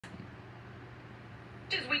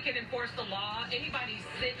As we can enforce the law, anybody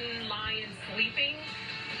sitting, lying, sleeping.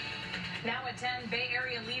 Now at 10, Bay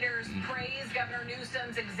Area leaders praise Governor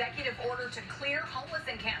Newsom's executive order to clear homeless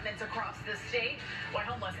encampments across the state, while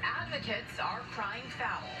homeless advocates are crying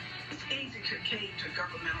foul. It's easy to cave to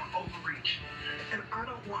governmental overreach, and I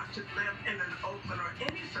don't want to live in an Oakland or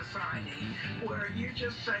any society where you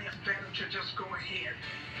just say it's better to just go ahead.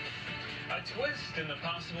 A twist in the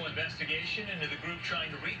possible investigation into the group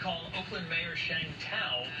trying to recall Oakland Mayor Shang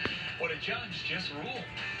Tao. What a judge just ruled.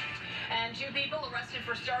 And 2 people arrested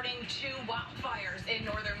for starting 2 wildfires in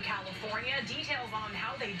Northern California. Details on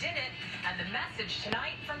how they did it and the message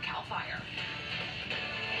tonight from CAL FIRE.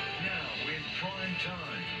 Now in prime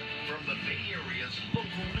time from the Bay Area's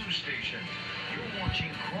local news station, you're watching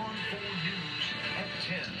KRON 4 News at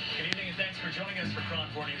 10. Good evening and thanks for joining us for KRON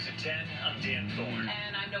 4 News at 10. I'm Dan Thorne.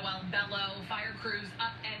 And I'm Noelle Bello. Fire crews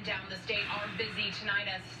up and down the state are busy tonight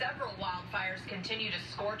as several wildfires continue to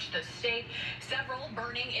scorch the state. Several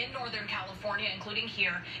burning in Northern California, including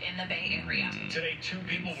here in the Bay Area. Today, 2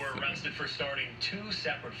 people were arrested for starting 2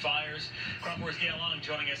 separate fires. KRON 4's Gail Long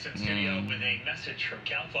joining us in studio with a message from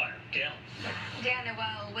CAL FIRE. Gail. Dan,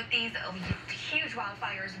 Noelle, with these huge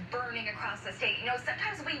wildfires burning across the state,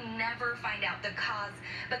 sometimes we never find out the cause,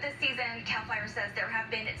 but this season, CAL FIRE says there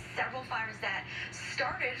have been several fires that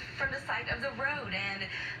started from the side of the road, and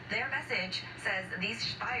their message says these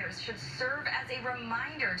fires should serve as a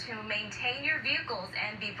reminder to maintain your vehicles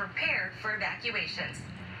and be prepared for evacuations.